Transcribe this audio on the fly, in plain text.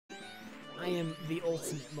I am the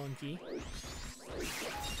ultimate monkey.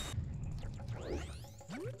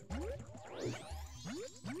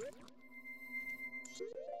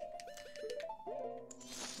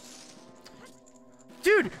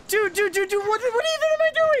 Dude, what even am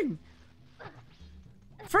I doing?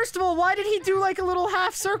 First of all, why did he do like a little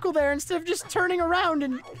half circle there instead of just turning around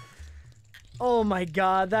and... Oh my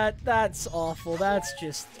god, that's awful. That's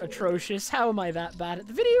just atrocious. How am I that bad at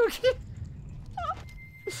the video game?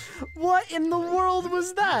 What in the world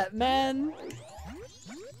was that, man?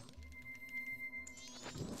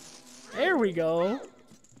 There we go.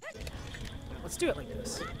 Let's do it like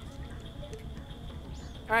this.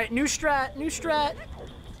 Alright, new strat, new strat.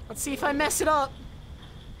 Let's see if I mess it up.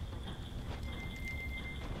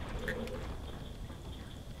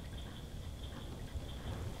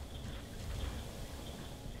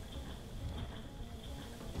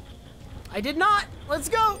 I did not! Let's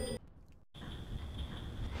go!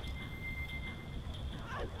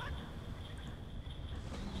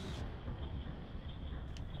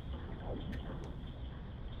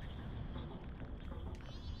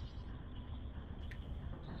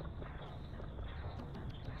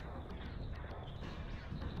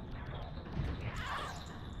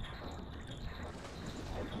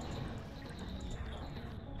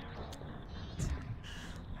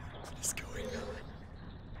 What's going on?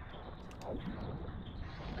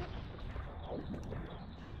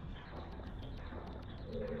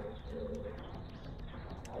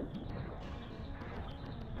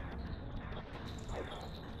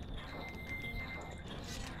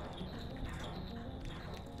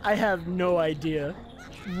 I have no idea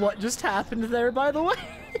what just happened there, by the way.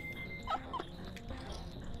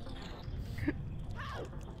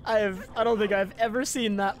 I don't think I've ever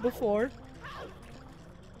seen that before.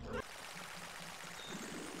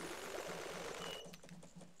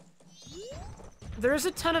 There's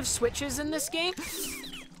a ton of switches in this game.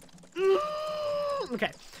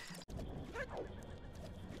 Okay.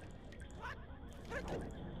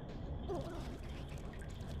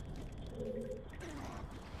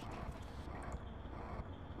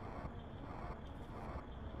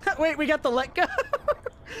 Wait, we got the let go.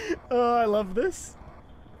 Oh, I love this.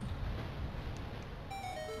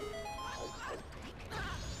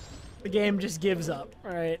 The game just gives up.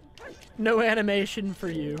 All right. No animation for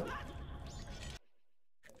you.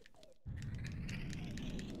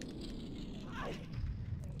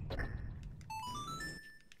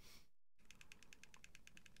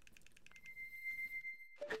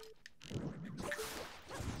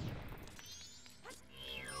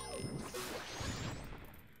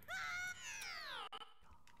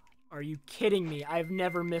 Are you kidding me? I've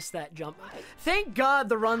never missed that jump. Thank God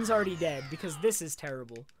the run's already dead, because this is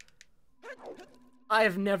terrible. I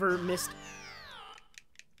have never missed...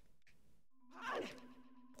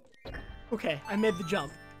 Okay, I made the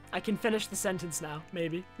jump. I can finish the sentence now,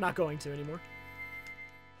 maybe. Not going to anymore.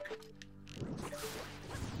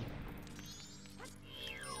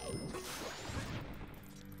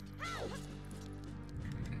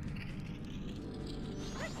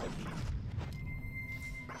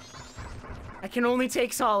 I can only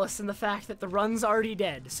take solace in the fact that the run's already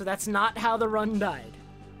dead, so that's not how the run died.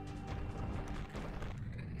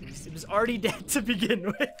 It was already dead to begin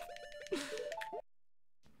with.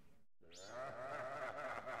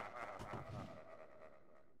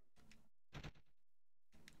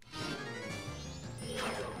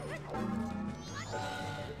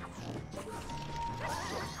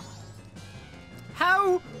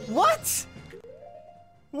 How? What?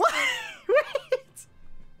 What? Wait!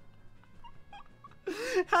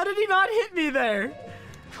 How did he not hit me there?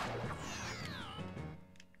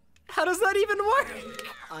 How does that even work?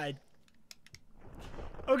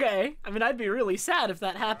 Okay, I mean, I'd be really sad if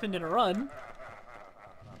that happened in a run.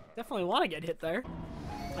 Definitely want to get hit there.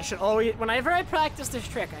 I should always, whenever I practice this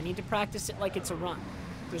trick, I need to practice it like it's a run.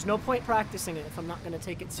 There's no point practicing it if I'm not going to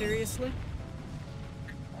take it seriously.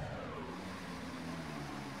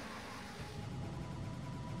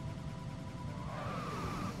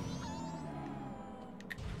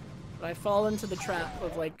 But I fall into the trap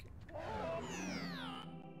of, like...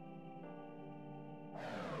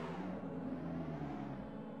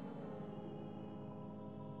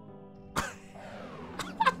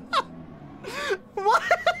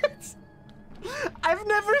 What? I've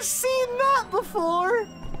never seen that before!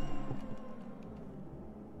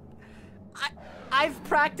 I've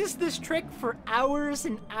practiced this trick for hours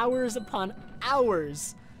and hours upon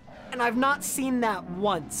hours, and I've not seen that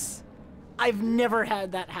once. I've never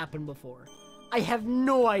had that happen before. I have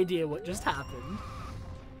no idea what just happened.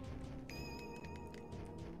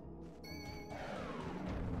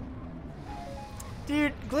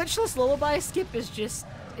 Dude, glitchless lullaby skip is just,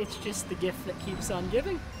 it's just the gift that keeps on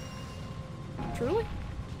giving. Truly.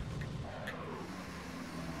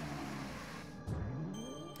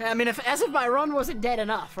 I mean, as if my run wasn't dead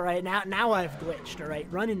enough, alright? Now I've glitched, alright?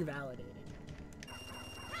 Run invalidated.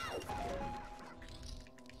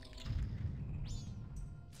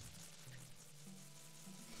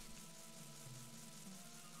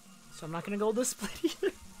 So I'm not gonna gold this split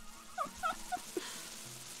either.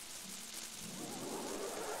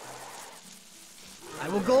 I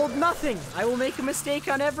will gold nothing. I will make a mistake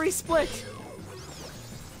on every split.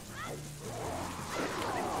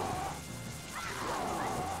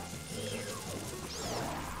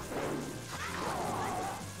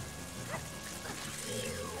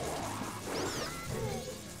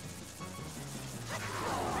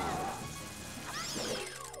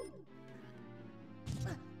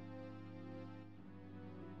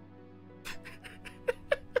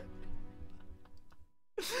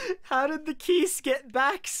 How did the keys get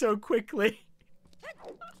back so quickly?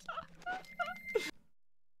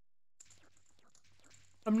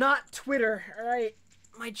 I'm not Twitter, alright?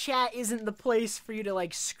 My chat isn't the place for you to,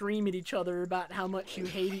 like, scream at each other about how much you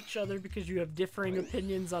hate each other because you have differing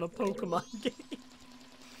opinions on a Pokemon game.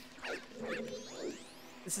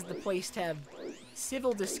 This is the place to have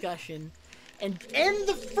civil discussion and end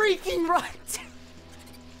the freaking run!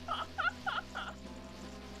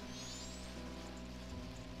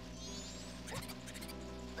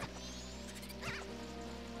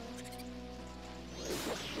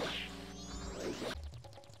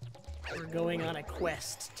 We're going on a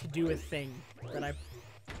quest to do a thing that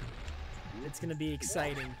it's gonna be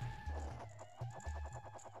exciting.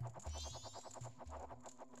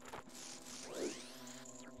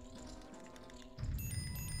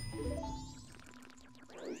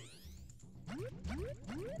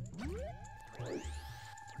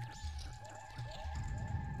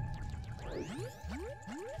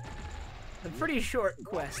 A pretty short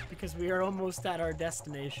quest because we are almost at our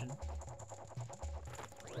destination.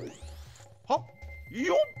 Hop,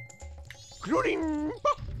 yo, including.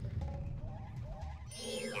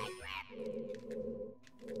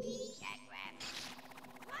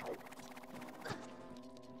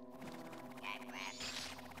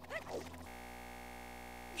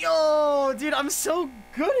 Yo, dude, I'm so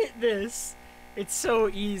good at this. It's so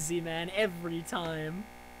easy, man, every time.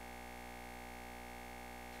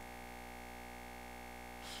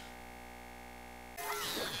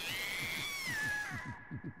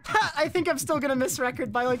 I think I'm still gonna miss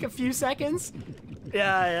record by like a few seconds.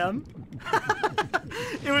 Yeah, I am.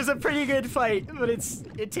 It was a pretty good fight, but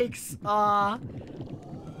it takes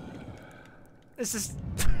this is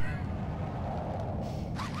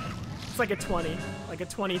it's like a 20, like a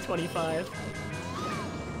 20-25.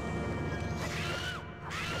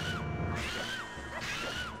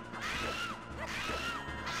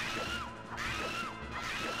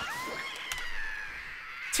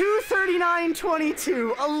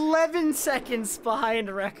 $2:39.22, 11 seconds behind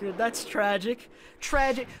record. That's tragic.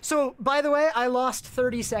 Tragic. So, by the way, I lost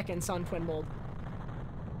 30 seconds on Twin Mold.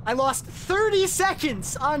 I lost 30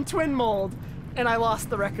 seconds on Twin Mold, and I lost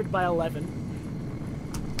the record by 11.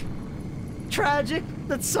 Tragic.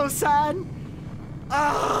 That's so sad.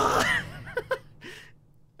 Ah.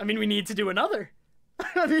 I mean, we need to do another.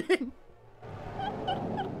 I mean...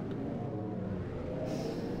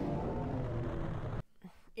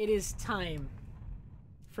 It is time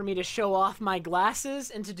for me to show off my glasses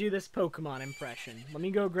and to do this Pokemon impression. Let me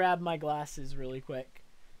go grab my glasses really quick.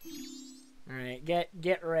 Alright,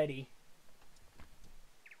 get ready.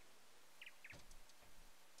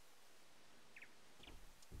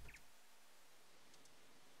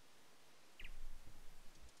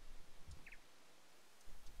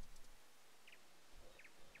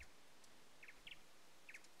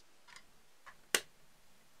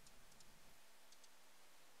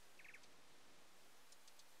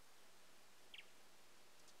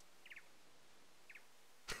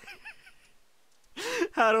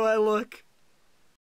 How do I look?